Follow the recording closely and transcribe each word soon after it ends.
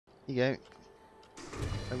you go.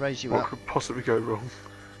 I raise you What up. could possibly go wrong?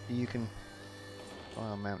 So you can fly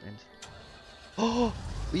on mountains. Oh,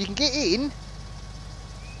 well, you can get in.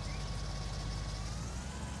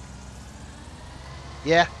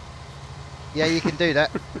 Yeah, yeah, you can do that.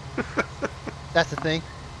 That's the thing.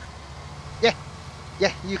 Yeah,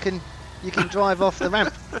 yeah, you can drive off the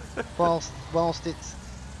ramp whilst it's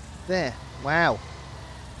there. Wow.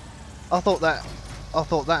 I thought that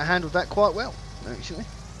handled that quite well, actually.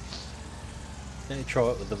 Let me try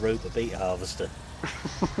it with the roper beet harvester.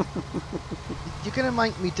 You're gonna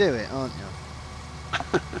make me do it, aren't you?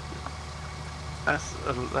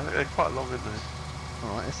 They're quite long, isn't they?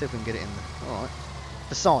 All right, let's see if we can get it in there. All right,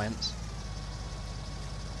 for science.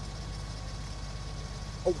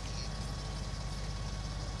 Oh,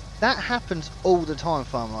 that happens all the time,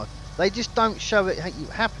 Farm Life. They just don't show it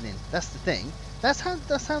happening. That's the thing. That's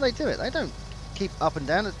how they do it. They don't keep up and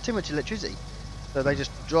down. It's too much electricity, so they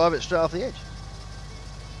just drive it straight off the edge.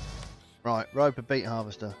 Right, roper beet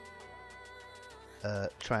harvester.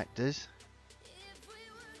 Tractors.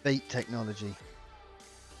 Beet technology.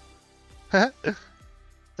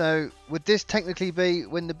 So would this technically be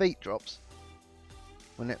when the beet drops?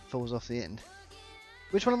 When it falls off the end?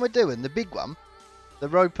 Which one am I doing? The big one? The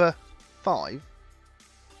roper 5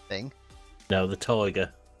 thing? No, the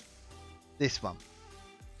tiger. This one.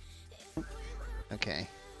 Okay.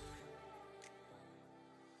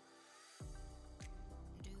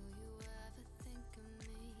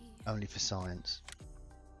 Only for science.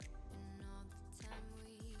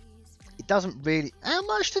 It doesn't really... How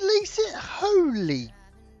much to lease it? Holy...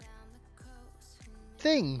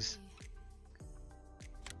 things.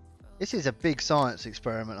 This is a big science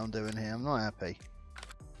experiment I'm doing here. I'm not happy.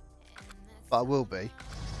 But I will be.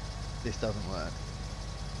 This doesn't work.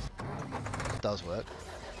 It does work.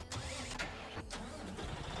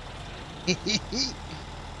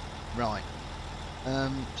 Right.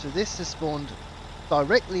 So this has spawned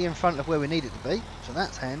directly in front of where we need it to be. So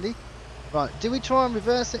that's handy. Right. Do we try and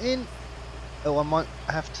reverse it in? Oh, I might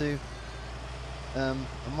have to. I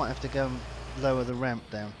might have to go and lower the ramp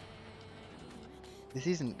down. This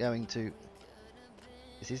isn't going to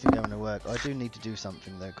work. I do need to do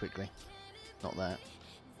something though quickly. Not that.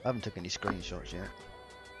 I haven't took any screenshots yet.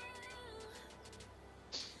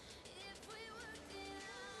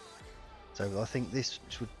 So I think this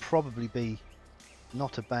would probably be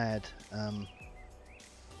not a bad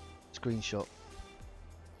screenshot.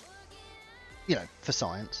 You know, for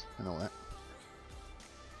science and all that.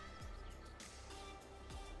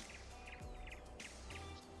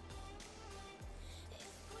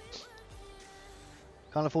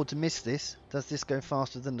 Can't afford to miss this. Does this go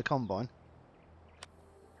faster than the combine?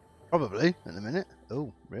 Probably, in a minute.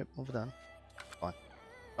 Oh, rip, overdone. Fine.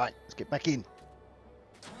 Right, let's get back in.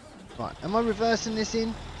 Right, am I reversing this in?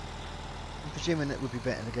 I'm presuming it would be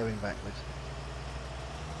better than going backwards.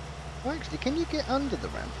 Oh, actually, can you get under the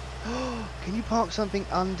ramp? Can you park something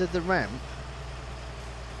under the ramp?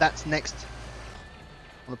 That's next.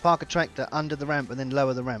 I want to park a tractor under the ramp and then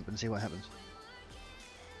lower the ramp and see what happens.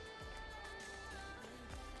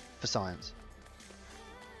 For science.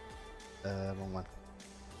 Wrong one.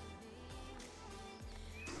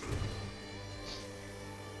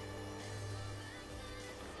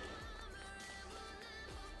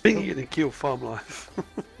 I think you're going to kill farm life.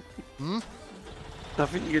 Hmm? I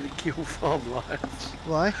think you're going to kill farm life.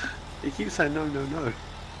 Why? You keep saying no, no, no.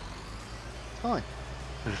 Fine.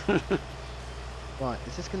 Right,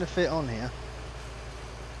 is this going to fit on here?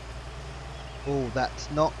 Oh,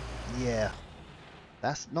 that's not... Yeah.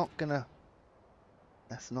 That's not gonna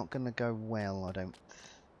go well, I don't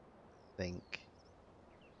think.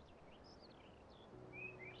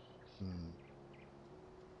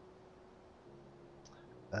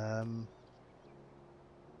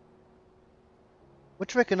 What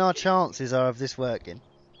do you reckon our chances are of this working?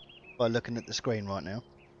 By looking at the screen right now.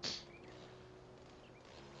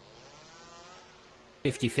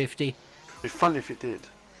 50-50. It'd be fun if it did.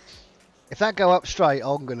 If that go up straight,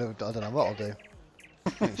 I don't know what I'll do.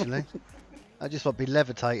 Actually, I just want to be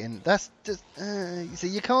levitating. That's just you see,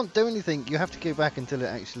 you can't do anything. You have to go back until it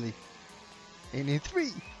actually. In 3,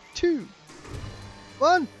 2,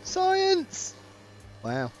 1, science!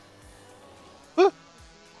 Wow. Well,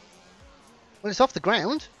 it's off the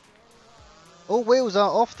ground. All wheels are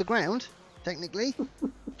off the ground, technically.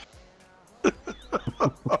 I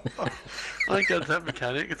ain't going to that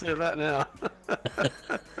mechanic. I can tell you that now.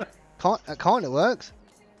 It kind of works.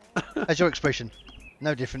 As your expression.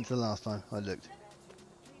 No different to the last time I looked.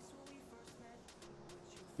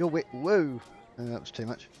 Your wit. Whoa. That was too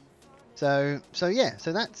much. So yeah.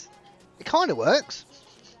 So that's. It kind of works.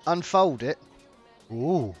 Unfold it.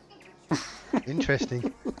 Ooh.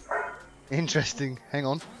 Interesting. Interesting. Hang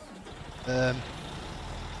on. Oh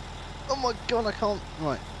my god, I can't.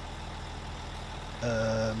 Right.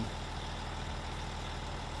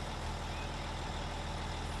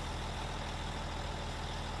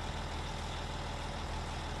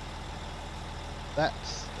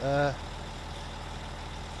 That's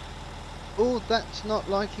oh, that's not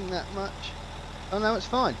liking that much. Oh no, it's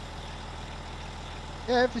fine.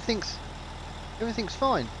 Yeah, everything's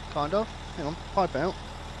fine, kind of. Hang on, pipe out.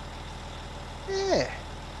 Yeah.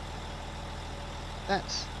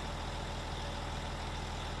 That's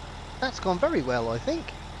gone very well, I think.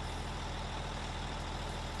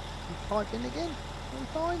 Pipe in again. I'm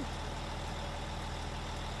fine.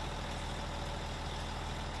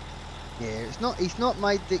 Yeah, he's not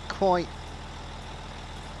made it quite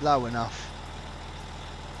low enough,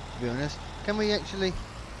 to be honest. Can we actually?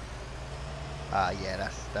 Ah, yeah,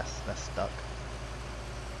 that's stuck.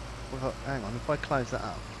 Hang on, if I close that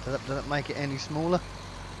up, does that make it any smaller?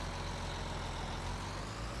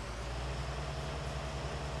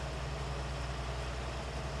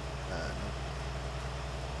 No.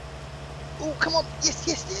 Oh, come on! Yes,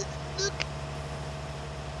 yes, yes! Look!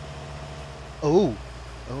 Oh,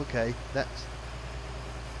 okay, that's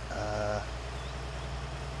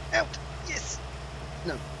out! Yes!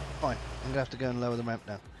 No, fine. I'm gonna have to go and lower the ramp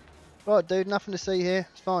down. Right, dude, nothing to see here.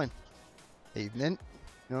 It's fine. Evening.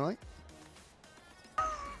 You alright?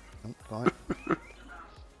 Oh, fine.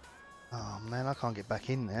 Oh man, I can't get back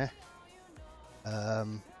in there. I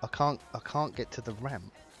can't get to the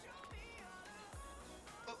ramp.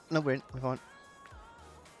 Oh, no, we're in. We're fine.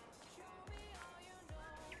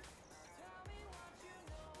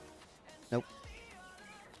 Nope.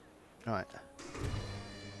 Right.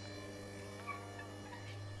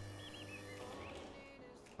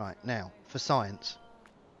 Right, now, for science,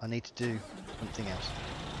 I need to do something else.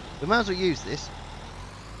 We might as well use this.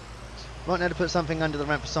 Right now to put something under the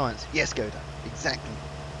ramp for science. Yes, Goda. Exactly.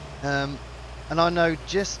 And I know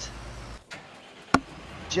just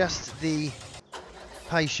the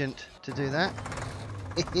patient to do that.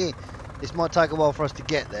 This might take a while for us to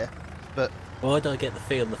get there, but... Why do I get the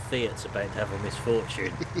feeling the Fiat's about to have a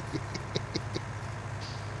misfortune?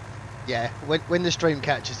 Yeah, when the stream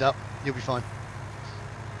catches up, you'll be fine.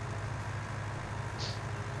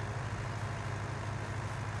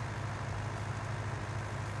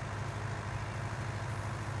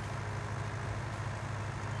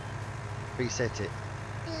 Reset it.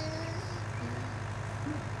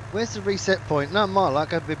 Where's the reset point? No, my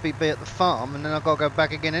luck, I'd be at the farm and then I've got to go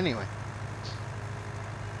back again anyway.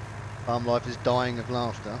 Farm life is dying of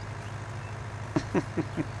laughter.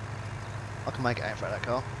 I can make it out for that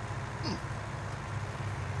car.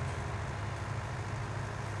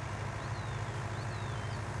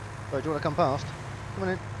 Sorry, do you want to come past? Come on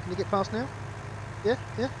in. Can you get past now? Yeah?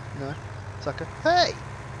 Yeah? No. Sucker. Hey!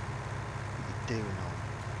 What are you doing on?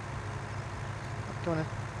 Come on in.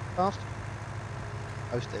 Past.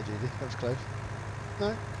 Oh, there, Judy. That was close.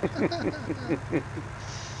 No?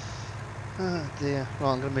 Oh dear.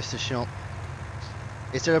 Well, I'm going to miss the shot.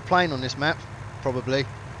 Is there a plane on this map? Probably.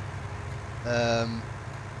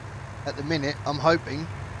 At the minute, I'm hoping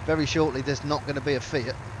very shortly there's not going to be a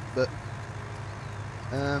Fiat, but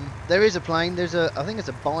there is a plane. There's a, I think it's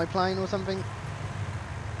a biplane or something.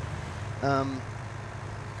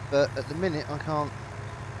 But at the minute, I can't.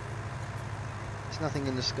 There's nothing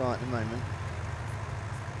in the sky at the moment.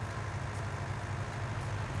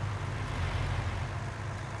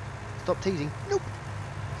 Stop teasing. Nope.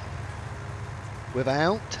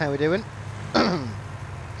 Without, how we doing?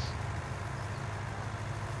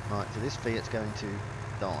 Right, so this Fiat's going to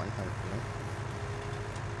die, hopefully.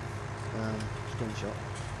 Screenshot.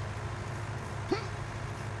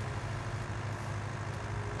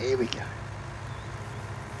 Here we go.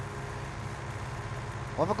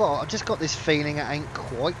 What have I got? I've just got this feeling it ain't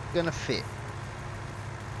quite gonna fit.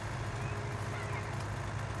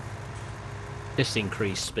 Just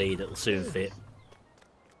increase speed, it'll soon fit.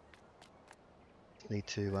 Need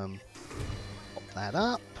to pop that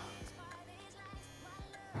up.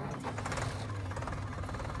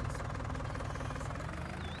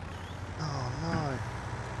 Oh no.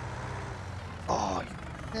 Oh,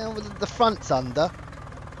 now the front's under.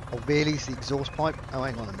 Oh really? It's the exhaust pipe? Oh,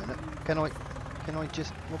 hang on a minute. Can I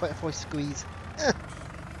just, what about if I squeeze?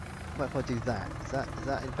 What if I do that? Is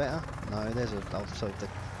that better? No, there's a, oh, so the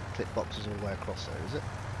clip box is all the way across there, is it?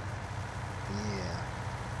 Yeah.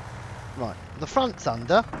 Right, the front's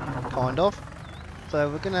under, kind of. So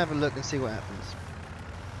we're going to have a look and see what happens.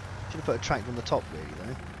 Should have put a tractor on the top really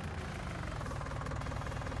though.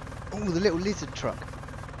 Oh, the little lizard truck.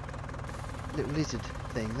 Little lizard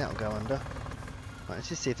thing, that'll go under. Right, let's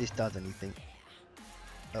just see if this does anything.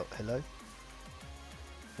 Oh, hello.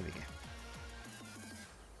 Here we go.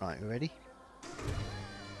 Right, we ready?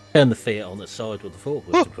 Turn the Fiat on the side with the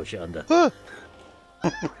forklift to push it under.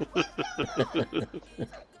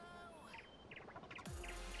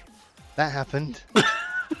 That happened.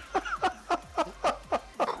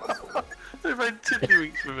 They made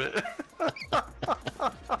tiddlywinks with it.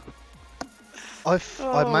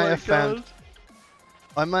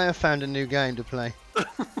 I may have found a new game to play.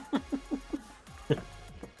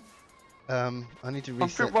 I need to I'm a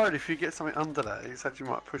reset. bit worried if you get something under that, it's actually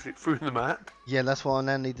might push it through the map. Yeah, that's why I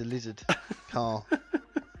now need the lizard car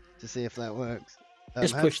to see if that works.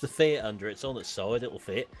 Just push the Fiat under, it's on its side, it'll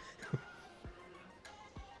fit.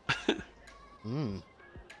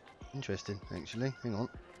 Interesting, actually. Hang on.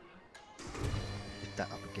 Lift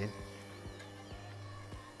that up again.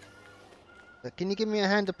 Can you give me a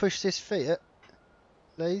hand to push this Fiat,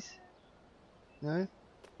 please? No?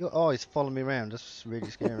 Your eyes follow me around, that's really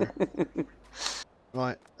scary.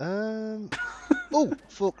 Right, oh,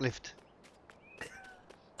 forklift.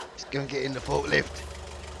 Let's go and get in the forklift.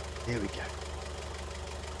 Here we go.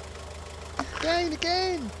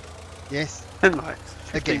 Again! Yes. 10 likes,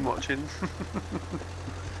 15 Again. watching.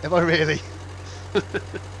 Have I really?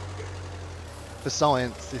 For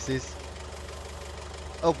science, this is.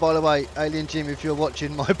 Oh, by the way, Alien Jim, if you're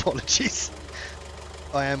watching, my apologies.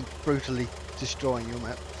 I am brutally destroying your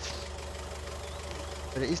map.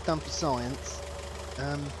 But it is done for science.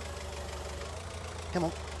 Come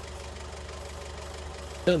on.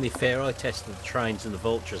 To be fair, I tested the trains and the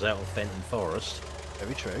vultures out of Fenton Forest.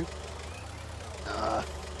 Very true.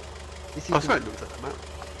 This I isn't, swear I looked at that map.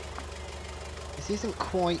 this isn't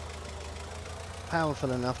quite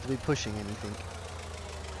powerful enough to be pushing anything.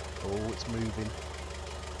 Oh, it's moving.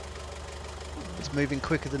 It's moving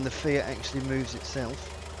quicker than the Fiat actually moves itself.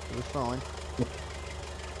 We're fine.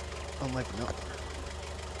 Oh, maybe not.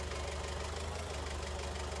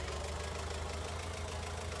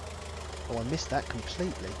 Oh, I missed that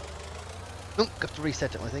completely. Oh, got to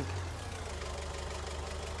reset it, I think.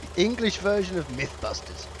 The English version of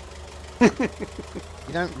Mythbusters.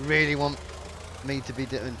 You don't really want me to be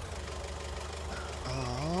doing...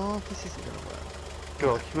 Oh, this isn't going to work.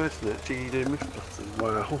 God, can you imagine that? GD Mythbusters,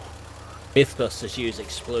 wow. Mythbusters use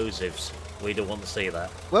explosives. We don't want to see that.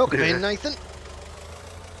 Welcome in, Nathan.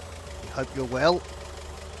 Hope you're well.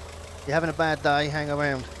 If you're having a bad day, hang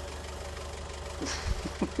around.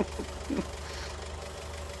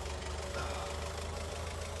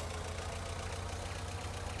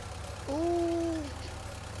 Ooh.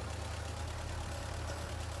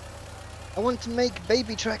 I want to make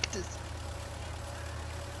baby tractors.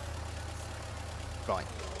 Right,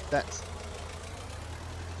 that's...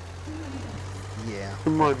 Yeah.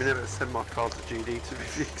 Remind me never to send my car to GD to be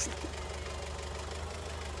fixed.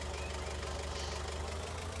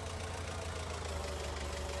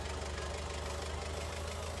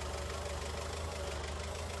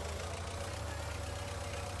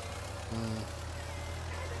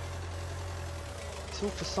 It's all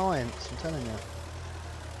for science, I'm telling you.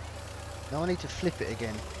 Now I need to flip it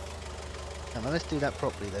again. Now let's do that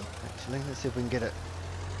properly then, actually. Let's see if we can get it.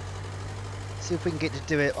 See if we can get to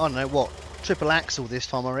do it, I don't know what, triple axle this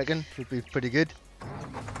time I reckon. Would be pretty good. I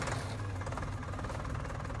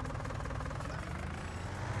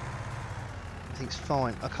think it's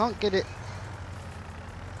fine. I can't get it.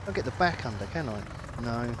 I'll get the back under, can I?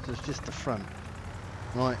 No, there's just the front.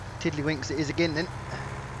 Right, tiddlywinks it is again then.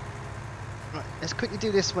 Right, let's quickly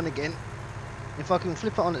do this one again. If I can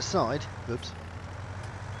flip it on its side. Oops.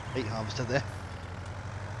 Heat harvester there.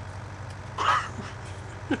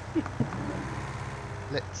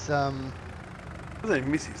 Let's I don't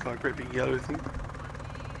miss it, it's like a great big yellow thing.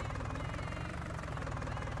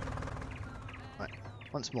 right,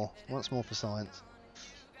 once more for science.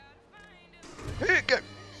 Here it go.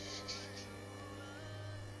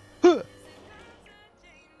 Huh.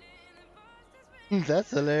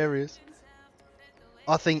 That's hilarious.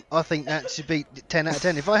 I think that should be 10 out of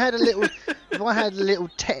 10. If I had a little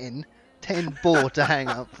 10 board to hang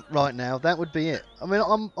up right now, that would be it. I mean,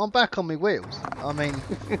 I'm back on my wheels. I mean,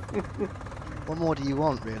 what more do you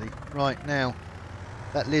want, really? Right now,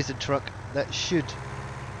 that lizard truck that should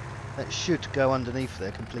go underneath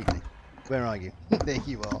there completely. Where are you? There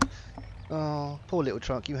you are. Oh, poor little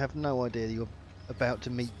truck. You have no idea you're about to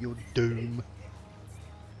meet your doom.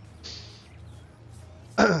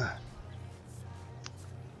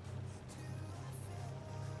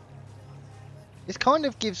 It kind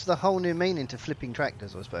of gives the whole new meaning to flipping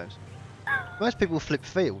tractors, I suppose. Most people flip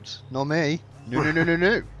fields, not me. No.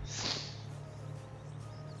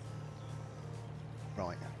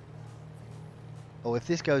 Right. or if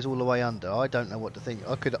this goes all the way under, I don't know what to think.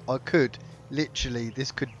 I could literally,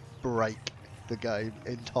 this could break the game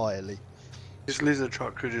entirely. This lizard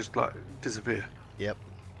truck could just like disappear. Yep.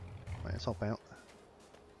 Right, let's hop out.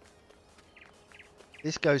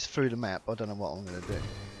 This goes through the map. I don't know what I'm going to do.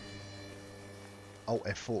 Alt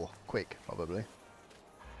F4, quick, probably.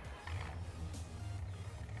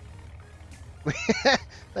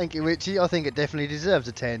 Thank you, Richie. I think it definitely deserves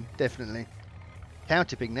a 10. Definitely. Cow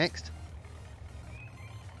tipping next.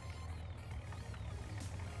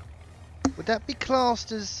 Would that be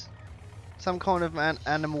classed as some kind of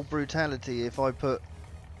animal brutality if I put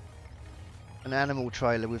an animal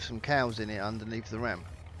trailer with some cows in it underneath the ramp?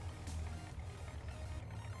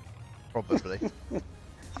 Probably.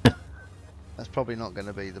 That's probably not going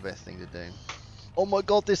to be the best thing to do. Oh my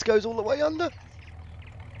god, this goes all the way under!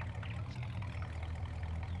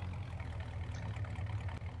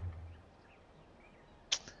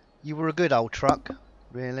 You were a good old truck,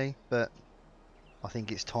 really, but I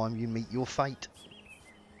think it's time you meet your fate.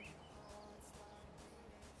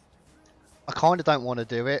 I kind of don't want to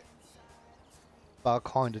do it, but I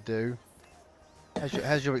kind of do.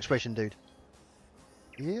 How's your expression, dude?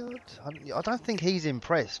 Yeah, I don't think he's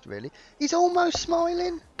impressed, really. He's almost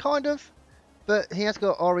smiling, kind of, but he has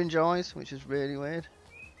got orange eyes, which is really weird.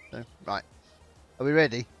 So, right, are we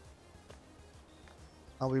ready?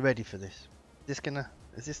 Are we ready for this?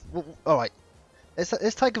 Is this? All right,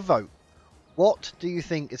 let's take a vote. What do you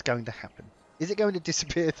think is going to happen? Is it going to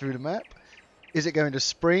disappear through the map? Is it going to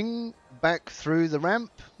spring back through the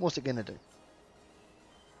ramp? What's it going to do?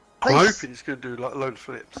 I'm hoping it's going to do like a load of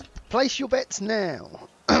flips. Place your bets now.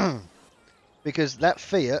 Because that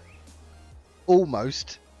Fiat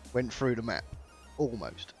almost went through the map.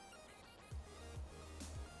 Almost.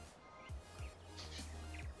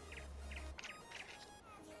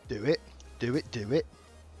 Do it. Do it. Do it.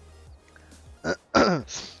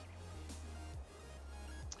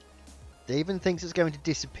 Steven thinks it's going to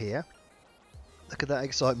disappear. Look at that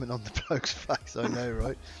excitement on the bloke's face. I know,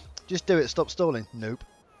 right? Just do it. Stop stalling. Nope.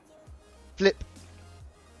 Flip.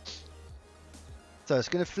 So it's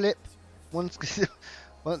going to flip. Once.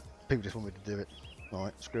 Well, people just want me to do it.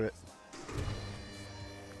 Alright, screw it.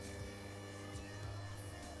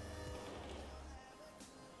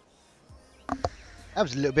 That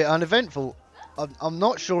was a little bit uneventful. I'm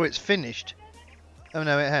not sure it's finished. Oh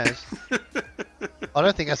no, it has. I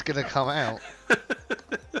don't think that's going to come out.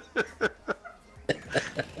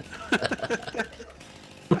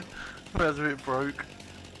 That's a bit broke.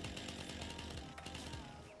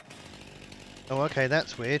 Oh, okay,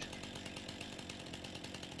 that's weird.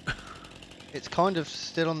 It's kind of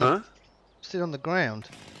still on the still on the ground.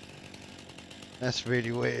 That's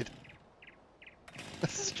really weird.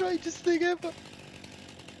 That's the strangest thing ever.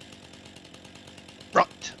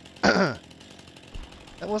 Right.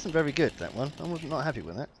 That wasn't very good, that one. I was not happy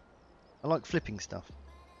with that. I like flipping stuff.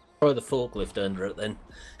 Throw the forklift under it then.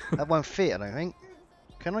 That won't fit, I don't think.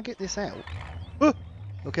 Can I get this out? Oh!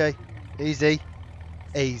 Okay. Easy.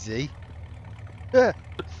 Easy. No,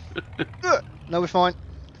 we're fine.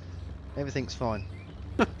 Everything's fine.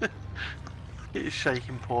 It's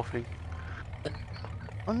shaking, poor thing.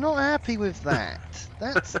 I'm not happy with that.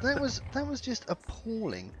 That was just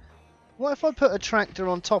appalling. What if I put a tractor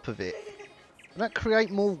on top of it? Would that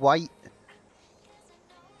create more weight?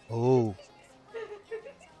 Oh.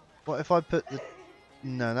 What if I put the...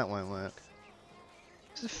 No, that won't work.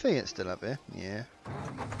 Is the Fiat still up here? Yeah.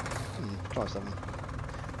 Try something.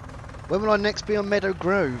 When will I next be on Meadow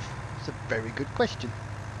Grove? It's a very good question.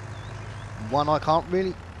 One I can't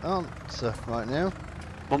really answer right now.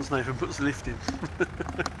 Once Nathan puts the lift in.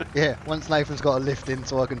 Yeah, once Nathan's got a lift in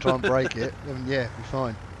so I can try and break it, then yeah, we're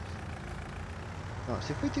fine. Right,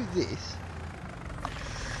 so if we do this,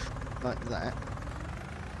 like that,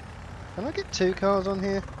 can I get two cars on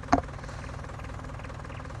here?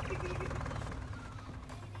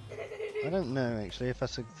 I don't know actually if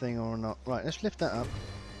that's a thing or not. Right, let's lift that up.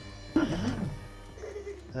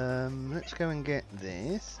 Let's go and get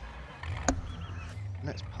this.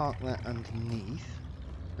 Let's park that underneath.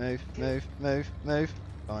 Move, move, move, move.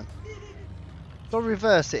 Fine. If I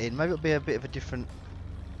reverse it in, maybe it'll be a bit of a different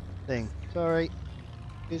thing. Sorry.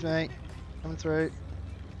 Excuse me. Coming through.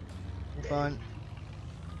 All fine.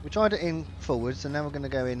 We tried it in forward, so now we're going to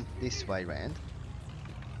go in this way round.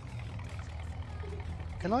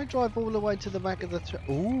 Can I drive all the way to the back of the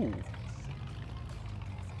ooh.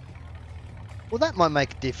 Well, that might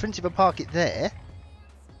make a difference if I park it there.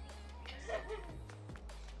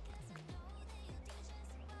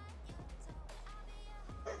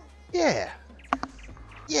 Yeah.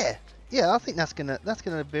 Yeah. Yeah, I think that's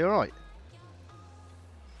gonna be alright.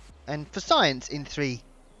 And for science, in 3,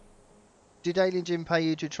 did Alien Jim pay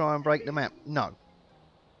you to try and break the map? No.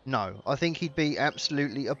 No. I think he'd be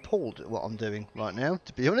absolutely appalled at what I'm doing right now,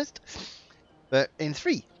 to be honest. But in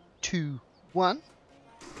 3, 2, 1.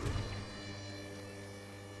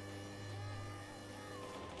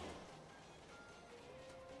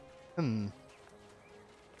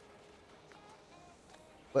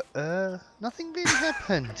 But, nothing really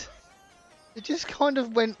happened. It just kind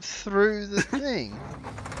of went through the thing.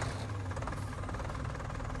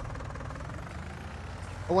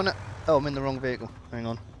 I wanna... Oh, I'm in the wrong vehicle. Hang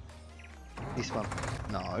on. This one.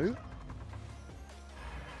 No.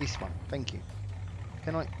 This one. Thank you.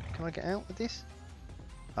 Can I get out with this?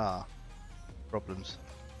 Ah. Problems.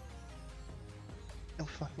 Oh,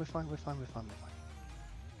 we're fine. Is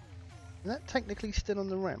that technically still on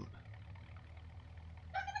the ramp?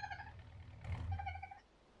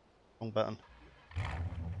 Wrong button.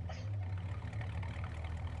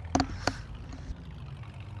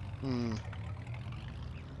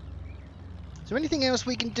 Is there anything else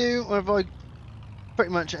we can do, or have I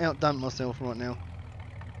pretty much outdone myself right now?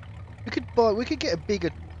 We could get a bigger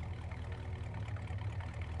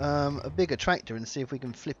tractor and see if we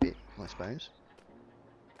can flip it, I suppose.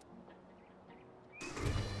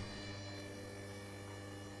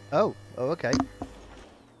 Oh, okay.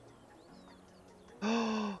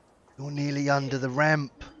 Oh, you're nearly under the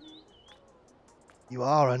ramp. You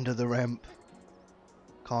are under the ramp.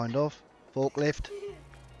 Kind of. Forklift.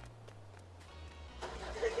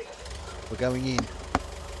 We're going in.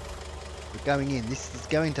 We're going in. This is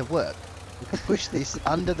going to work. We can push this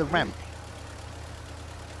under the ramp.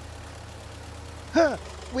 Huh!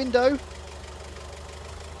 Window!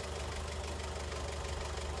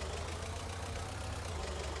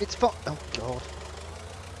 It's fine. Oh, God.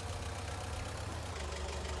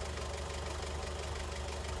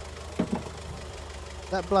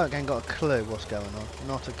 That bloke ain't got a clue what's going on.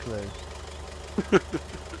 Not a clue.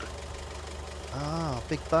 Ah,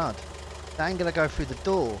 big bud. That ain't gonna go through the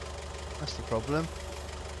door. That's the problem.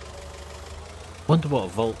 Wonder what a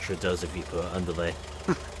Vulture does if you put it under there.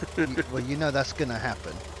 Well, you know that's gonna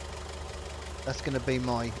happen. That's gonna be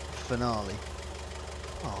my finale.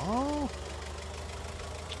 Oh.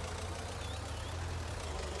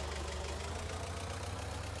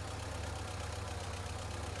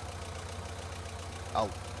 Oh.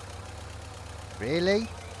 Really?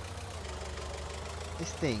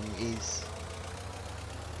 This thing is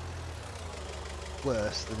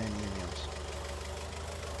worse than anything else.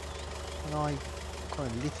 Can I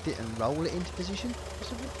kind of lift it and roll it into position,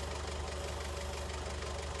 possibly?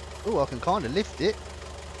 Oh, I can kind of lift it.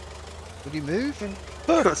 Will you move?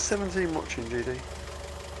 I've got 17 watching, GD.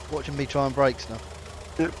 Watching me try and break stuff.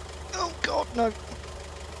 Yep. Oh God, no!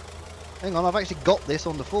 Hang on, I've actually got this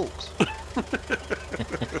on the forks.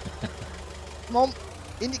 Come on,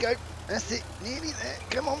 in you go. That's it, nearly there.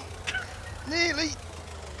 Come on, nearly.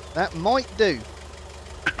 That might do.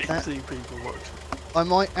 18 people watching. I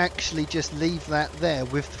might actually just leave that there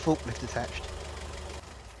with the forklift attached.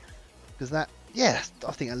 Because that, yeah,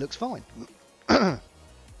 I think that looks fine.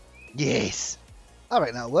 Yes! I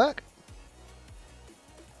reckon that'll work.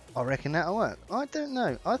 I reckon that'll work. I don't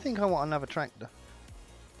know. I think I want another tractor.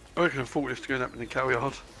 I reckon a forklift going up in the cow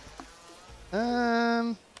yard.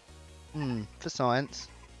 For science.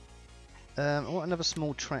 I want another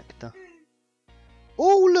small tractor.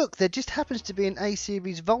 Oh, look! There just happens to be an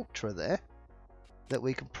A-Series Vultra there. That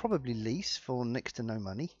we could probably lease for next to no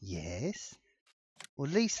money. Yes. We'll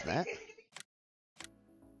lease that.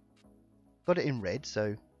 Got it in red,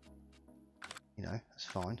 so, you know, that's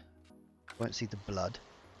fine. Won't see the blood.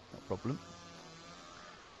 No problem.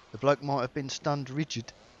 The bloke might have been stunned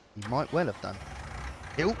rigid. He might well have done.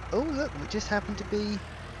 Oh, look, we just happened to be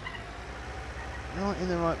right in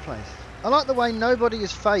the right place. I like the way nobody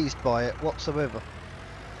is phased by it whatsoever.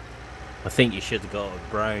 I think you should have got a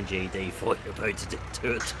brown GD for you about to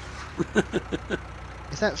do it.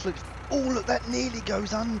 It's absolutely... Oh, look, that nearly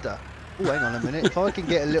goes under. Oh, hang on a minute. If I can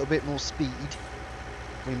get a little bit more speed,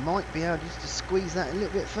 we might be able to just squeeze that a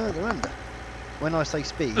little bit further under. When I say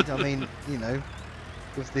speed, I mean, you know,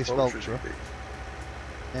 with this Vultra.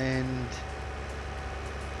 And...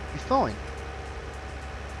 be fine.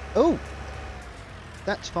 Oh!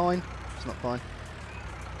 That's fine. It's not fine.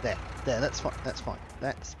 There, that's fine. That's fine.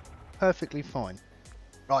 That's perfectly fine.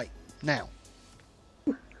 Right, now.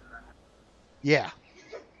 Yeah.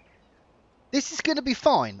 This is going to be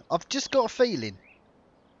fine. I've just got a feeling.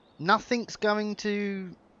 Nothing's going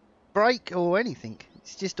to break or anything.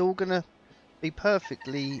 It's just all going to be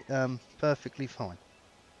perfectly fine.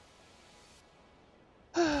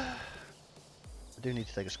 I do need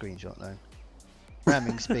to take a screenshot though.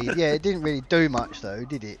 ramming speed. Yeah, it didn't really do much though,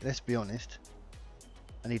 did it? Let's be honest.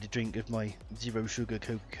 I need a drink of my zero sugar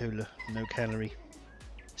Coca-Cola, no calorie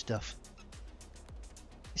stuff.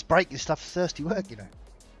 This braking stuff's thirsty work, you know.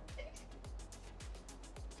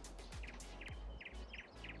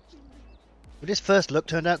 But this first look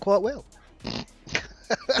turned out quite well.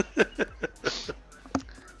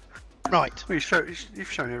 Right. Well,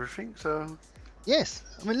 you've shown everything, so... Yes.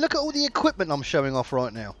 I mean, look at all the equipment I'm showing off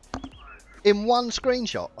right now. In one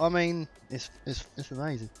screenshot. I mean, it's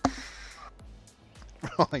amazing.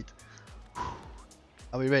 Right.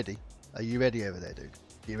 Are we ready? Are you ready over there, dude?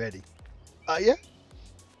 You ready? Are you?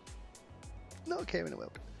 Not a care in the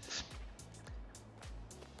world.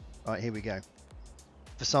 Right, here we go.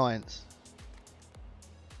 For science.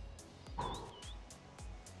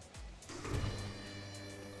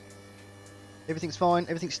 Everything's fine.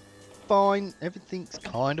 Everything's fine. Everything's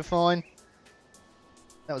kind of fine.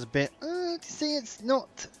 That was a bit... see, it's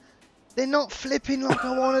not... They're not flipping like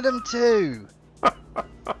I wanted them to.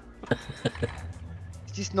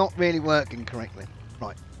 It's just not really working correctly.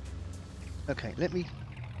 Right. Okay, let me...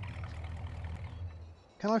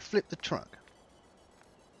 Can I flip the truck?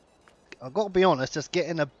 I've got to be honest, just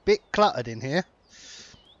getting a bit cluttered in here.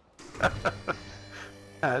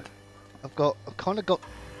 Add. I've kind of got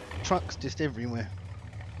trucks just everywhere.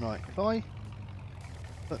 Right, if I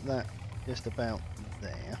put that just about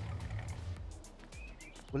there.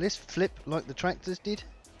 Will this flip like the tractors did?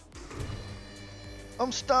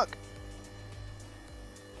 I'm stuck.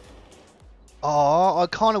 Oh, I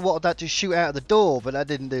kind of wanted that to shoot out of the door, but that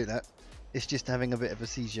didn't do that. It's just having a bit of a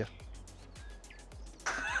seizure.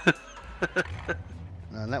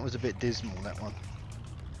 No, that was a bit dismal, that one.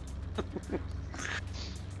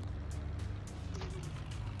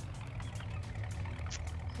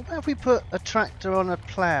 What about if we put a tractor on a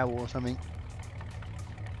plough or something?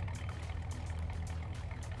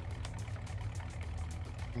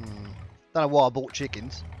 Don't know why I bought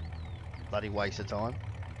chickens. Bloody waste of time.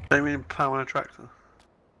 Don't mean plough on a tractor.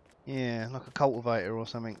 Yeah, like a cultivator or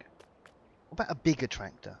something. What about a bigger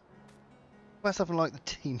tractor? What about something like the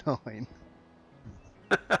T9?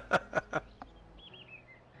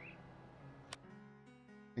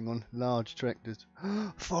 Hang on, large tractors.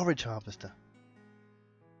 Forage harvester.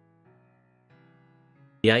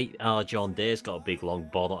 The 8R John Deere's got a big long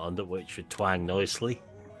bonnet under which would twang nicely.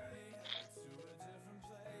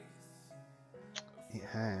 It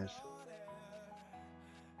has.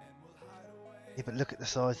 Yeah, but look at the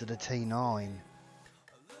size of the T9.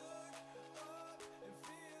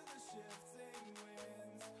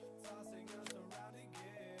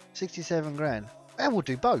 £67,000. And we'll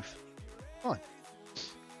do both. Fine.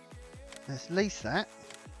 Let's lease that.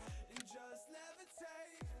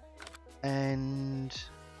 And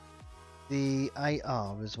the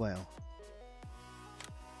 8R as well.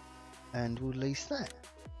 And we'll lease that.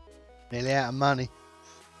 Nearly out of money.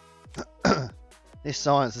 This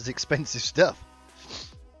science is expensive stuff.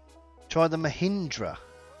 Try the Mahindra.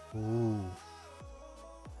 Ooh.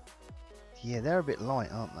 Yeah, they're a bit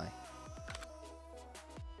light, aren't they?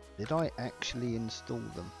 Did I actually install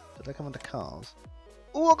them? Did they come under cars?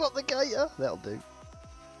 Oh, I got the gator. That'll do.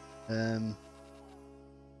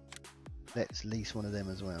 Let's lease one of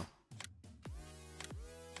them as well.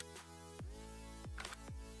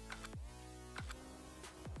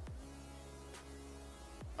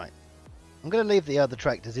 Right. I'm going to leave the other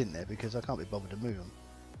tractors in there because I can't be bothered to move them.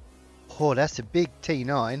 Oh, that's a big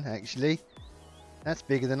T9 actually. That's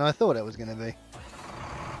bigger than I thought it was going to be.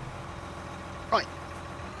 Right.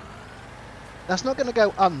 That's not going to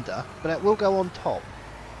go under, but it will go on top.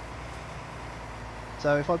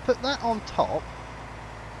 So if I put that on top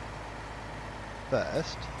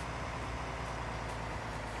first,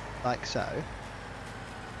 like so,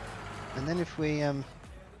 and then if we oh,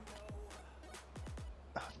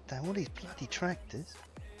 damn, all these bloody tractors.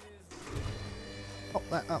 Pop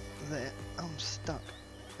that up there. I'm stuck.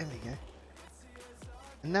 There we go.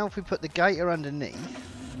 And now if we put the gator underneath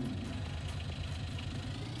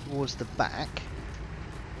towards the back,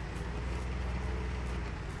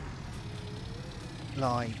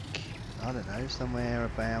 like, I don't know, somewhere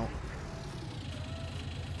about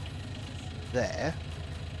there.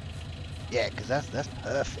 Yeah, because that's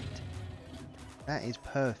perfect. That is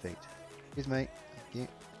perfect. Cheers, mate. Thank you.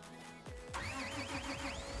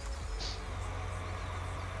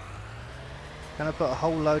 Can I put a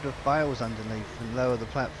whole load of bales underneath and lower the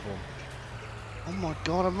platform? Oh my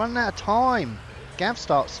god, I'm running out of time. Gav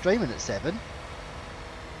starts streaming at 7.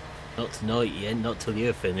 Not tonight, yet, not till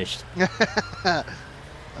you're finished.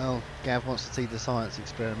 Oh, Gav wants to see the science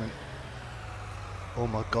experiment. Oh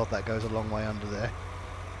my god, that goes a long way under there.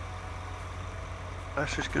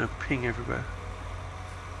 That's just gonna ping everywhere.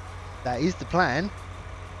 That is the plan.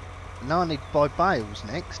 Now I need to buy bales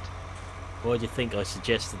next. Why do you think I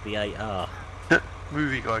suggested the 8R?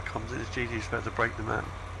 Movie guy comes in, his GG's about to break the man.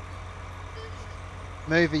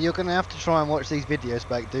 Movie, you're going to have to try and watch these videos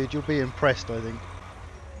back, dude. You'll be impressed, I think.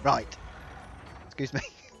 Right. Excuse me.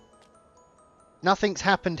 Nothing's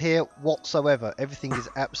happened here whatsoever. Everything is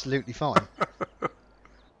absolutely fine.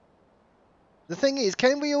 The thing is,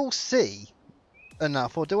 can we all see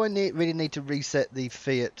enough, or do I really need to reset the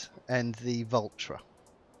Fiat and the Voltra?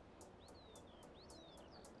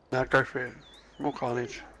 Now go for it. More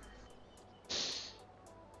carnage.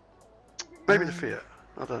 Maybe the Fiat.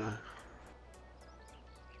 I don't know.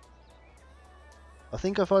 I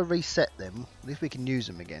think if I reset them, at least we can use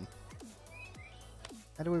them again.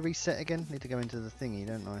 How do we reset again? Need to go into the thingy,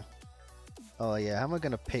 don't I? Oh yeah, how am I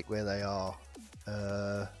going to pick where they are?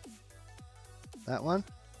 That one?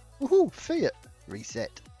 Woohoo! Fiat!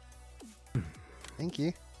 Reset. Thank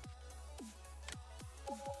you.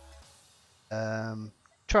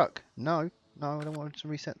 Truck. No. No, I don't want to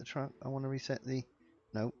reset the truck. I want to reset the...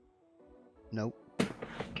 Nope. Nope.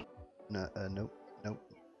 No, nope.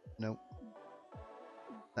 Nope. Nope.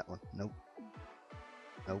 That one. Nope.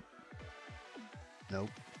 Nope. Nope.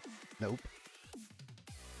 Nope.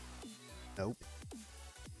 Nope.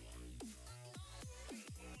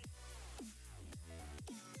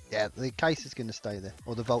 Yeah, the case is going to stay there.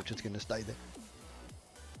 Or the vulture's going to stay there.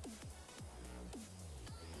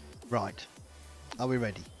 Right. Are we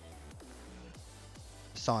ready?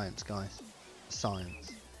 Science, guys.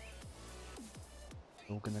 Science.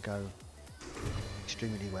 All going to go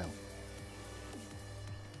extremely well.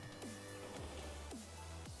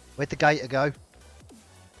 Where'd the gator go?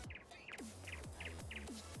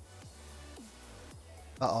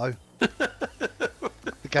 Uh-oh.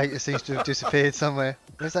 The gator seems to have disappeared somewhere.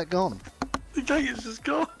 Where's that gone? The gator's just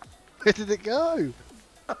gone. Where did it go?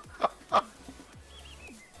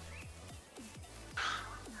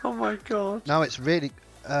 Oh my god. No, it's really...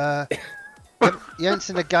 you ain't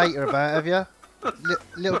seen a gator about, have you?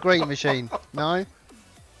 Little green machine. No?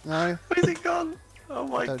 No? Where's it gone? Oh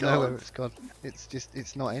my I don't god. know where it's gone. It's just,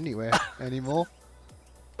 it's not anywhere anymore.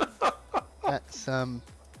 That's, Oh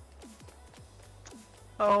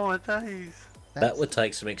my days. That would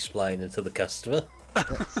take some explaining to the customer.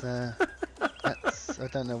 That's, I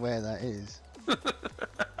don't know where that is.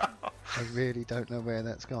 I really don't know where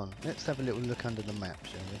that's gone. Let's have a little look under the map,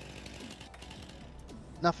 shall we?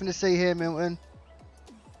 Nothing to see here, Milton.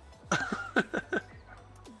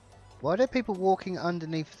 Why are there people walking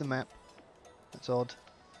underneath the map? That's odd.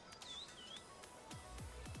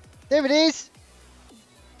 There it is!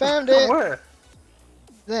 Found it! Where?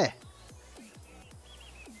 There.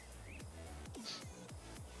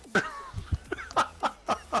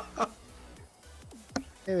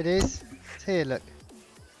 There it is. It's here, look.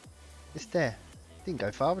 It's there. Didn't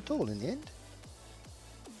go far at all in the end.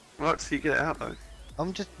 Right, so you get it out though.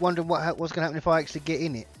 I'm just wondering what's going to happen if I actually get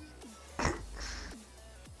in it.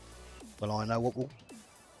 Well, I know what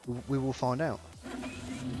we will find out.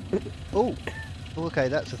 Oh, okay,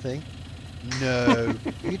 that's a thing. No,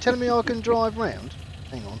 are you telling me I can drive round?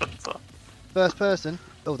 Hang on. First person.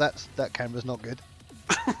 Oh, that camera's not good.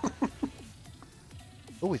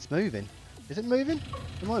 Oh, it's moving. Is it moving?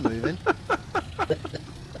 Am I moving?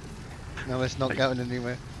 No, it's not going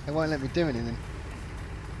anywhere. It won't let me do anything.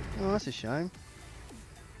 Oh, that's a shame.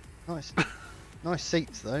 Nice, nice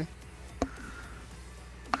seats though.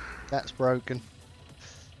 That's broken.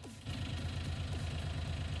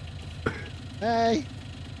 Hey!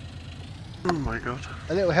 Oh my god.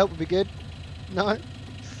 A little help would be good. No?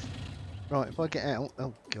 Right, if I get out...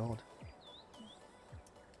 Oh, God.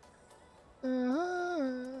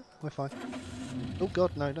 We're fine. Oh,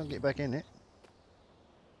 God, no, don't get back in it.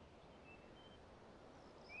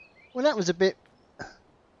 Well, that was a bit...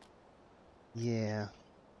 Yeah.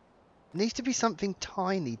 Needs to be something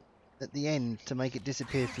tiny at the end to make it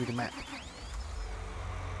disappear through the map.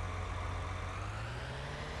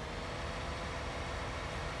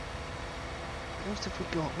 What else have we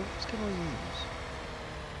got? What else can I use?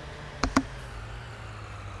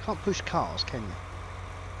 Can't push cars, can you?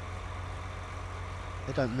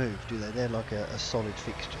 They don't move, do they? They're like a solid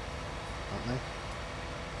fixture, aren't they?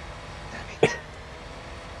 Damn it.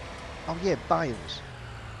 Oh yeah, bales.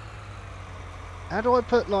 How do I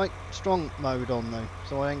put like strong mode on though?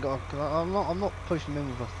 So I ain't got. Cause I'm not pushing them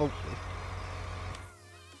with a forklift.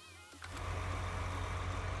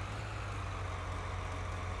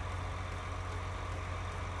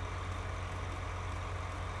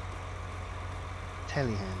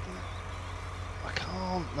 Telehandler. I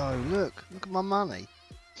can't though. Look at my money.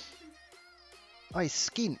 I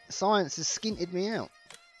skint. Science has skinted me out.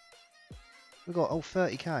 We've got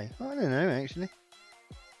 30k. I don't know actually.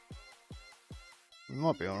 We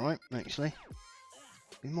might be alright actually.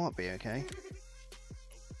 We might be okay.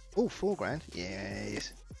 Oh, 4 grand.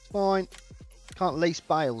 Yes. It's fine. Can't lease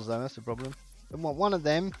bales though, that's the problem. I want one of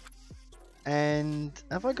them. And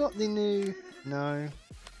have I got the new... No.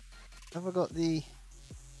 Have I got the...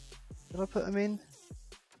 Did I put them in?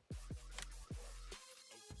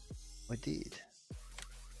 I did.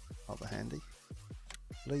 Rather handy.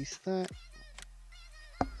 Lease that.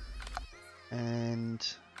 And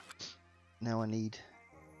now I need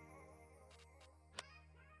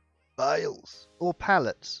bales or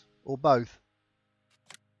pallets or both.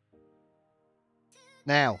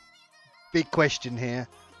 Now, big question here.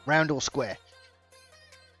 Round or square?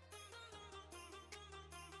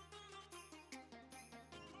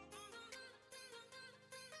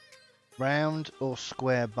 Round or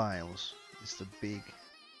square bales is the big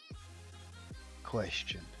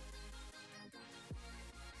question.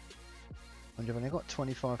 And I've only got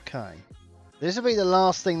 25k. This will be the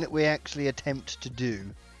last thing that we actually attempt to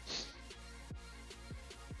do.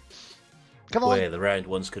 Come on! Where the round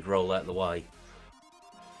ones could roll out of the way.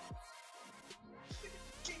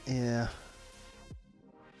 Yeah.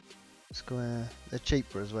 Square. They're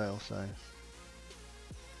cheaper as well, so.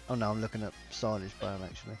 Oh no, I'm looking at silage bale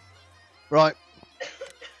actually. Right.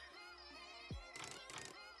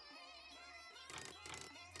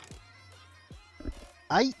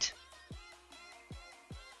 Eight.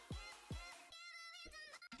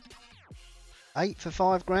 8 for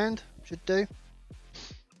 5 grand should do.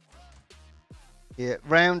 Yeah,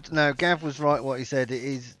 round. No, Gav was right what he said. It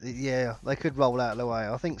is. Yeah, they could roll out of the way.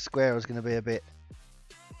 I think square is going to be a bit.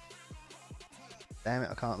 Damn it!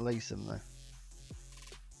 I can't lease them though.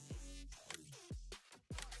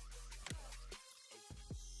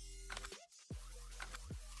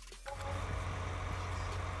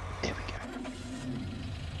 There we go.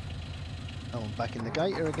 Oh, I'm back in the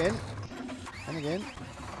gator again. And again.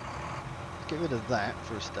 Let's get rid of that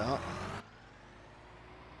for a start.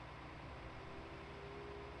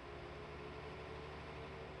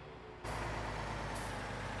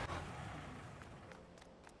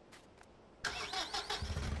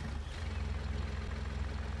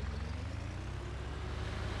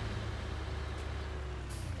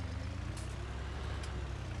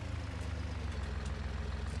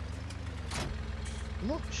 I'm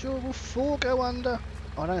not sure will 4 go under.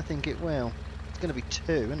 I don't think it will. It's going to be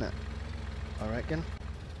 2, isn't it? I reckon.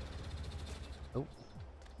 Oh,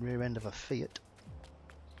 rear end of a Fiat.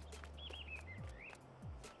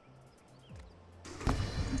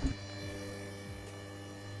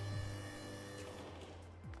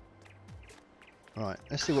 Right,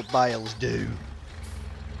 let's see what bales do.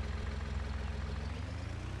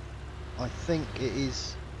 I think it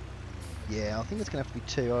is. Yeah, I think it's going to have to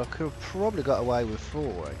be 2. I could have probably got away with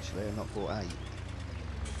 4 actually, and not bought 8.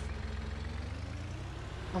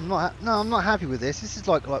 I'm not. No, I'm not happy with this. This is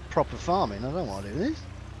like proper farming. I don't want to do this.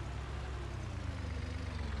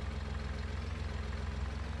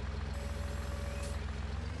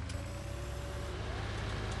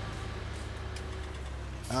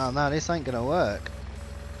 Oh no, this ain't going to work.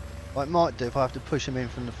 Well, it might do if I have to push them in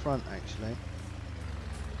from the front actually.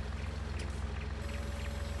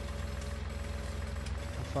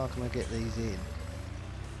 How far can I get these in?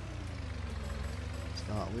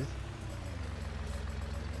 Start with.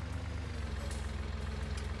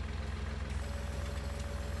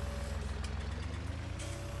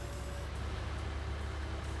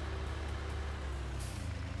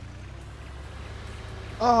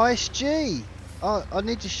 Oh, SG! Oh, I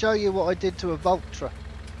need to show you what I did to a Voltra.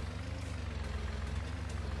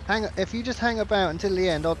 If you just hang about until the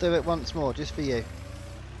end, I'll do it once more, just for you.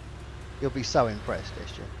 You'll be so impressed,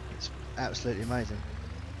 SG. It's absolutely amazing.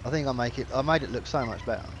 I think I made it look so much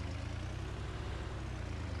better.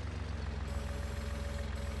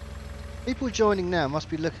 People joining now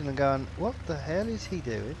must be looking and going, what the hell is he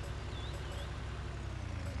doing?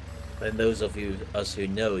 And those of us who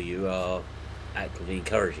know you are actively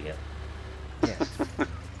encouraging it. Yes.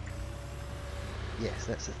 Yes,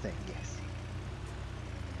 that's the thing, yes.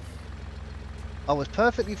 I was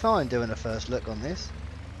perfectly fine doing a first look on this.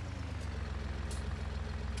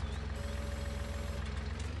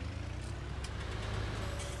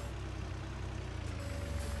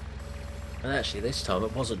 And actually this time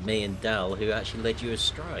it wasn't me and Dal who actually led you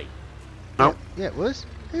astray. No. Yeah, it was.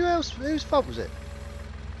 Who else? Whose fault was it?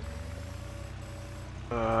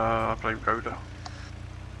 I blame Goda.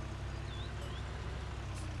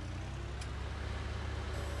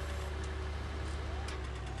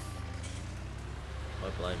 I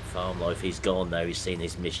Blame farm life. He's gone now. He's seen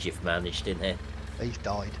his mischief managed in here. He's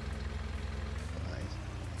died.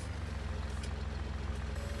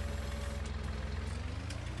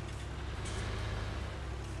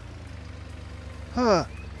 Huh.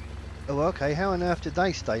 Oh, okay. How on earth did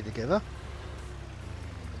they stay together?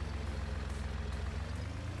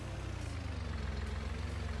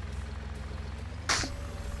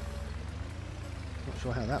 Not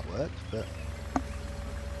sure how that worked, but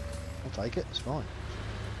I'll take it. It's fine.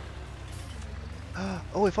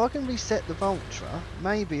 Oh, if I can reset the Vultra,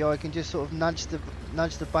 maybe I can just sort of nudge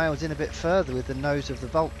the bales in a bit further with the nose of the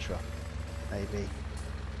Vultra. Maybe.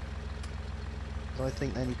 I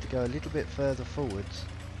think they need to go a little bit further forwards.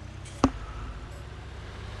 I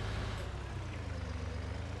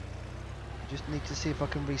just need to see if I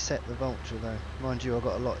can reset the Vulture though. Mind you, I've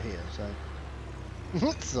got a lot here, so...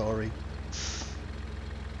 Sorry.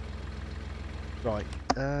 Right,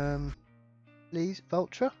 please,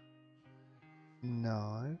 Vulture?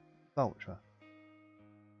 No. Vulture.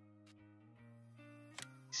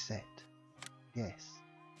 Set. Yes.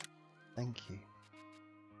 Thank you.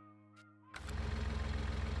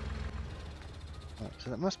 Right, so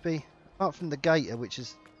that must be, apart from the gator, which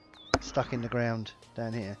is stuck in the ground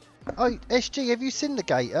down here. Oh, SG, have you seen the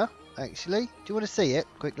gator, actually? Do you want to see it,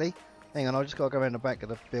 quickly? Hang on, I've just got to go around the back of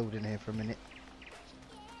the building here for a minute.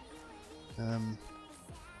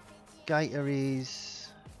 Gator is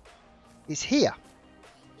here.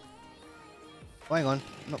 Oh, hang on,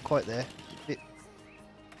 not quite there.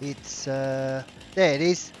 It's there it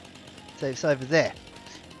is. So it's over there.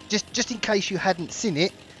 Just in case you hadn't seen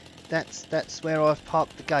it, that's where I've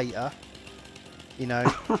parked the gator. You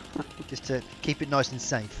know, just to keep it nice and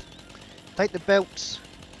safe. Take the belts.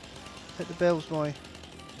 Take the bells, boy.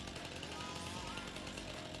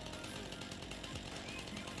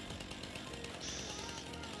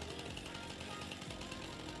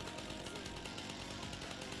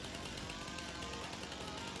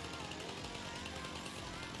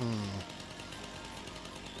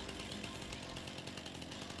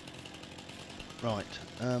 Right.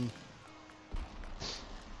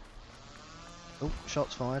 Oh,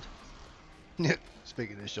 shots fired.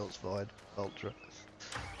 Speaking of shots fired, Ultra.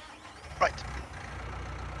 Right.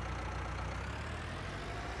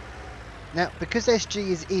 Now, because SG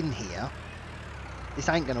is in here, this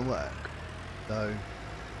ain't going to work. So,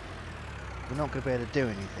 we're not going to be able to do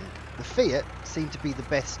anything. The Fiat seemed to be the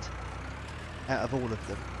best out of all of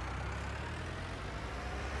them.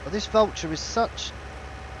 But this Vulture is so...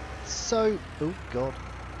 Oh, God.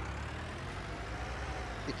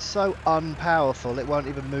 It's so unpowerful, it won't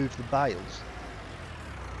even move the bales.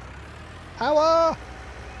 Power!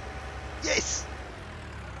 Yes!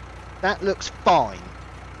 That looks fine.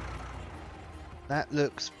 That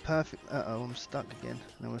looks perfect. Uh-oh, I'm stuck again.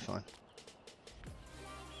 No, we're fine.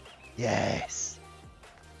 Yes!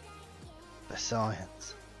 The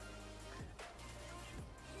science.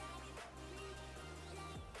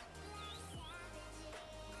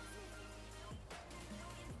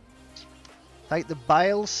 Take the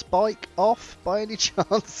bale spike off by any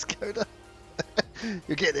chance, Skoda?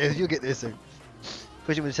 You'll get there soon.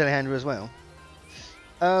 Push it with the telehandler as well.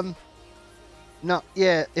 No,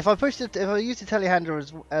 yeah, if I use the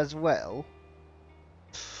telehandler as well,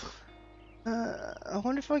 I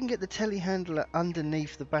wonder if I can get the telehandler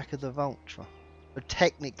underneath the back of the Vultra. But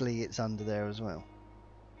technically it's under there as well.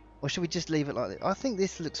 Or should we just leave it like this? I think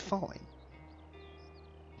this looks fine.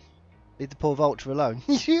 Leave the poor Vulture alone.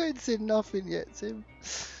 You ain't seen nothing yet, Tim.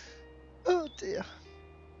 Oh dear.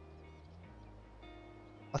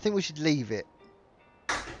 I think we should leave it.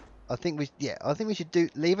 I think we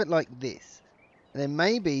should leave it like this. And then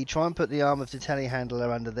maybe try and put the arm of the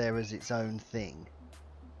telehandler under there as its own thing.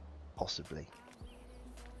 Possibly.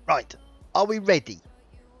 Right. Are we ready?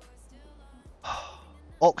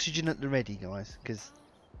 Oxygen at the ready, guys. Because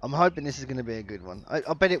I'm hoping this is going to be a good one.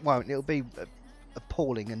 I bet it won't. It'll be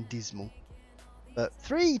appalling and dismal. But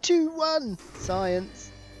 3, 2, 1.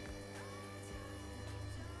 Science.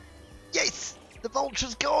 Yes! The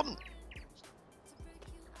Vulture's gone!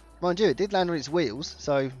 Mind you, it did land on its wheels,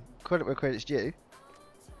 so credit where credit's due.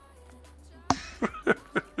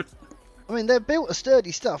 I mean, they're built of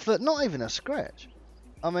sturdy stuff. Look, not even a scratch.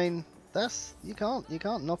 I mean, that's you can't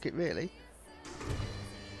knock it really.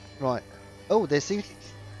 Right. Oh, there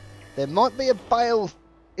might be a bale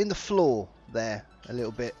in the floor there a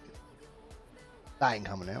little bit. That ain't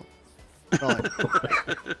coming out. Right.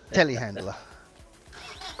 Telehandler.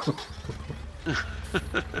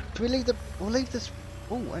 Do we leave the? We'll leave this.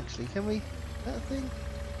 Oh, actually, can we? That thing?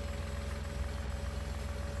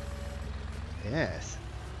 Yes.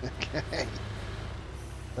 Okay.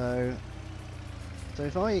 So, So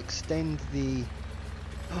if I extend the...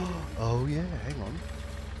 Oh yeah, hang on.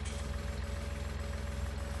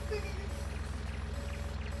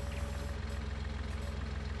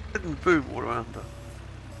 Hidden boom all around her.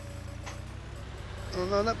 Oh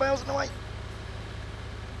no, that bale's in the way.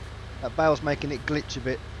 That bale's making it glitch a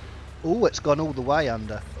bit. Oh, it's gone all the way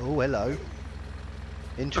under. Oh, hello.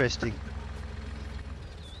 Interesting.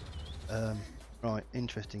 Right,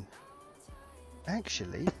 interesting.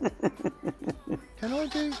 Actually, can I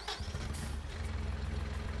do...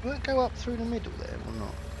 Will it go up through the middle there or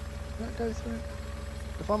not? Will it go through?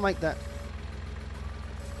 If I make that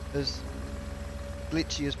as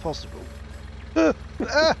glitchy as possible.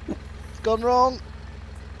 It's gone wrong.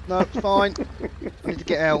 No, it's fine. I need to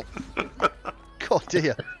get out. God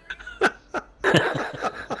dear.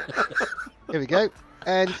 Here we go.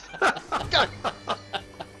 And go.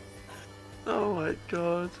 Oh my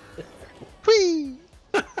god. Whee!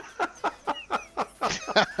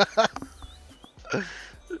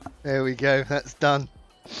 There we go. That's done.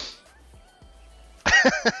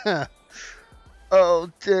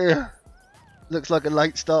 Oh dear. Looks like a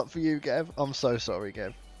late start for you, Gav. I'm so sorry,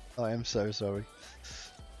 Gav. I am so sorry.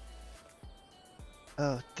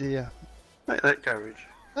 Oh dear. Make that garage.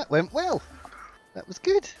 That went well. That was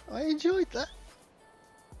good. I enjoyed that.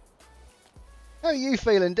 How are you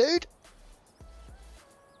feeling, dude?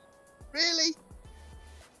 Really?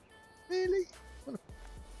 Really?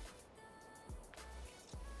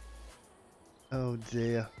 Oh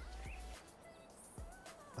dear.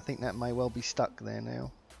 I think that may well be stuck there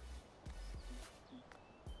now.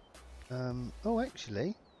 Oh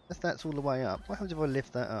actually, that's all the way up. What happens if I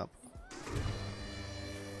lift that up?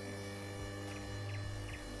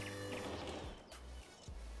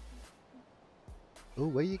 Oh,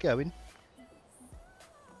 where are you going?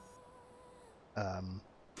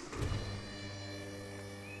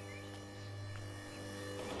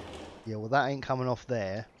 Yeah, well that ain't coming off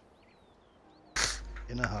there.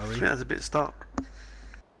 In a hurry. That's a bit stuck.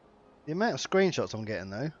 The amount of screenshots I'm getting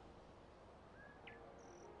though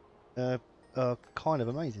are kind of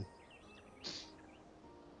amazing.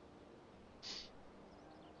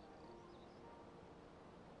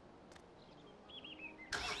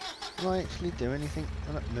 Can I actually do anything?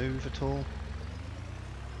 Can I move at all?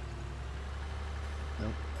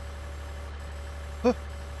 Nope. Huh.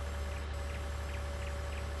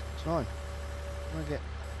 It's fine. Can I get...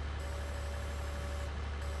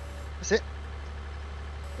 That's it.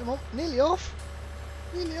 Come on, nearly off.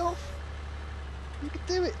 Nearly off. You can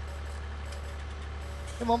do it.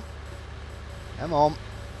 Come on. Come on.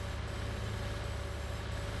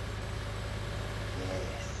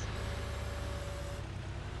 Yes.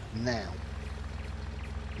 Now.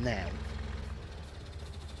 Now.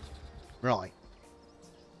 Right.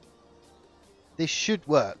 This should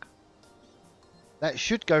work. That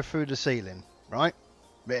should go through the ceiling, right?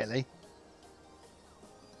 Really?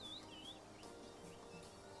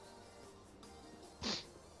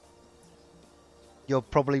 You're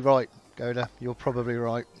probably right, Goda. You're probably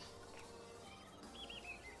right.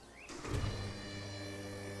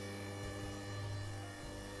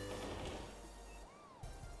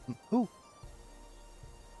 Ooh.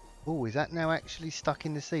 Ooh, is that now actually stuck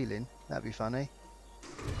in the ceiling? That'd be funny.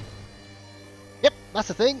 Yep, that's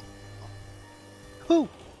a thing. Ooh.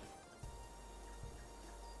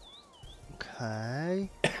 Okay.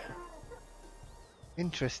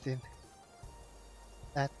 Interesting.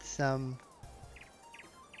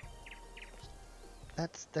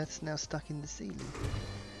 That's now stuck in the ceiling.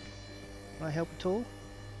 Can I help at all?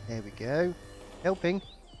 There we go. Helping.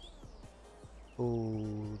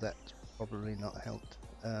 Oh, that's probably not helped.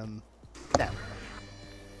 Down.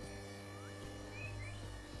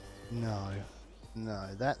 No, no,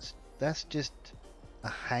 that's just a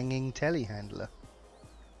hanging telehandler.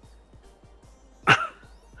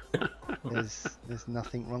 There's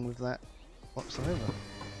nothing wrong with that whatsoever.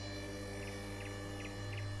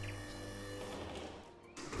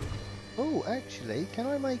 Oh, actually, can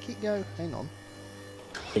I make it go? Hang on.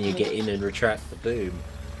 Can you get in and retract the boom?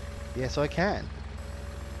 Yes, I can.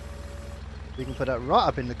 We can put that right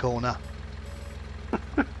up in the corner.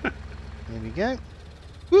 There we go.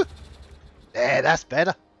 Woo! There, that's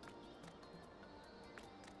better.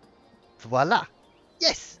 Voila!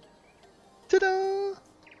 Yes! Ta-da!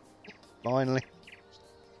 Finally.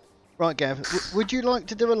 Right, Gav, would you like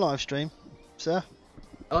to do a live stream, sir?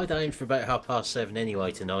 I'd aim for about 7:30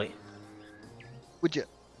 anyway tonight. Would you?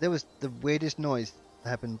 There was the weirdest noise that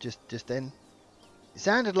happened just then. It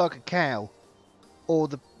sounded like a cow, or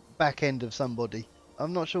the back end of somebody.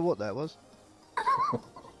 I'm not sure what that was.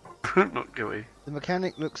 Not gooey. The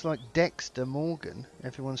mechanic looks like Dexter Morgan,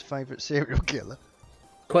 everyone's favourite serial killer.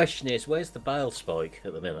 Question is, where's the bale spike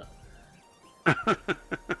at the minute?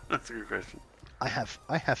 That's a good question. I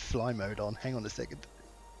have fly mode on. Hang on a second.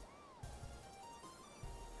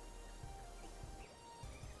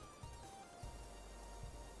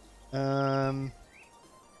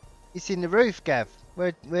 It's in the roof, Gav.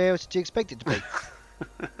 Where else do you expect it to be?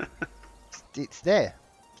 It's there.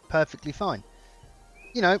 It's perfectly fine.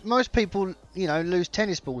 You know, most people, you know, lose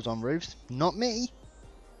tennis balls on roofs. Not me.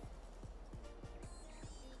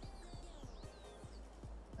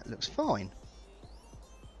 That looks fine.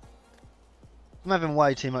 I'm having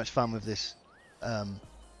way too much fun with this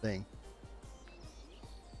thing.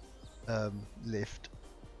 Lift.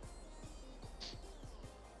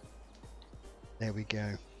 There we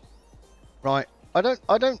go. Right. I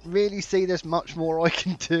don't really see there's much more I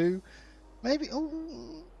can do. Maybe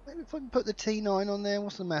maybe if I can put the T9 on there,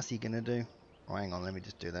 what's the Massey gonna do? Oh, hang on, let me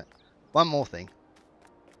just do that. One more thing.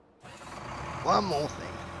 One more thing.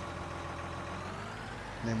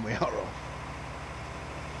 And then we are off.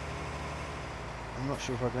 I'm not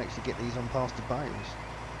sure if I can actually get these on past the bales.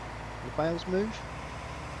 Will the bales move?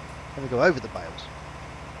 Let me go over the bales.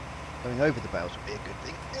 Going over the bales would be a good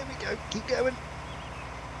thing. There we go. Keep going.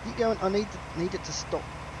 Keep going. I need it to stop.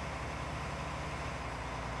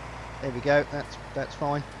 There we go. That's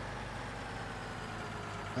fine.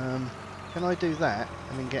 Can I do that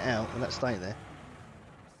and then get out? Will that stay there?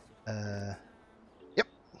 Yep.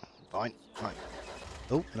 Fine. Right.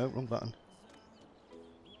 Oh no, wrong button.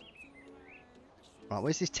 Right,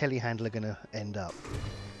 where's this telehandler going to end up?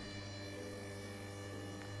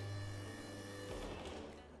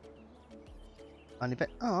 Only bet.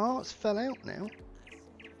 Oh, it's fell out now.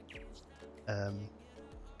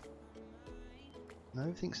 No,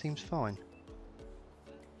 everything seems fine.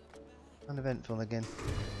 Uneventful again.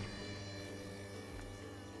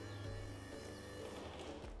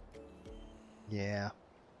 Yeah.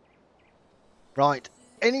 Right.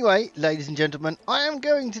 Anyway, ladies and gentlemen, I am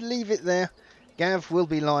going to leave it there. Gav will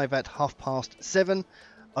be live at 7:30.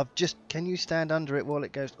 I've just... Can you stand under it while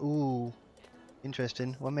it goes... Ooh.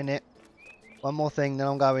 Interesting. 1 minute. One more thing, then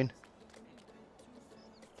I'm going.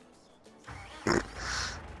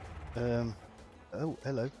 Oh,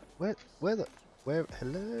 hello. Where,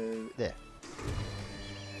 hello? There.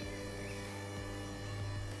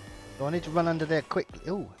 Do I need to run under there quickly?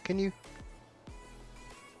 Oh, can you...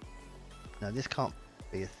 No, this can't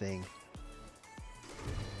be a thing.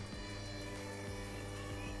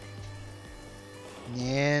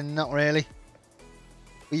 Yeah, not really.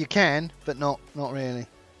 Well, you can, but not really.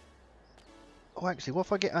 Oh, actually, what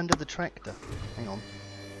if I get under the tractor? Hang on.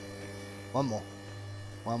 One more.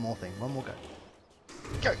 One more thing. One more go.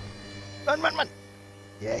 Go! Run, run, run!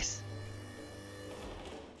 Yes.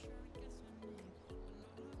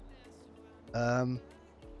 Oh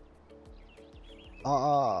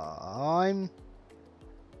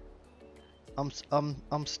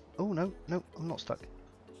no, I'm not stuck.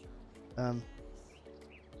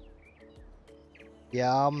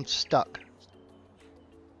 Yeah, I'm stuck.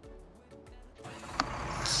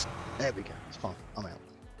 There we go. It's fine. I'm out.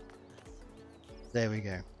 There we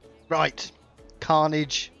go. Right.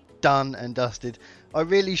 Carnage done and dusted. I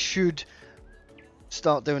really should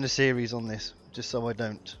start doing a series on this, just so I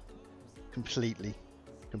don't completely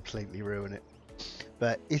ruin it.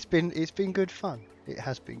 But it's been good fun. It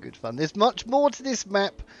has been good fun. There's much more to this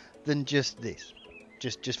map than just this.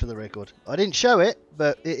 Just for the record. I didn't show it,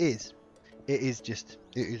 but it is. It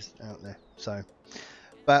is out there. So,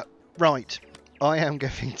 but right, I am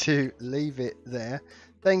going to leave it there.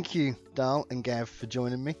 Thank you, Dal and Gav, for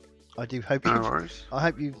joining me. I do hope No worries. I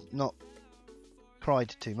hope you've not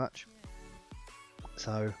cried too much.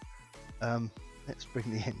 So, let's bring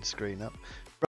the end screen up.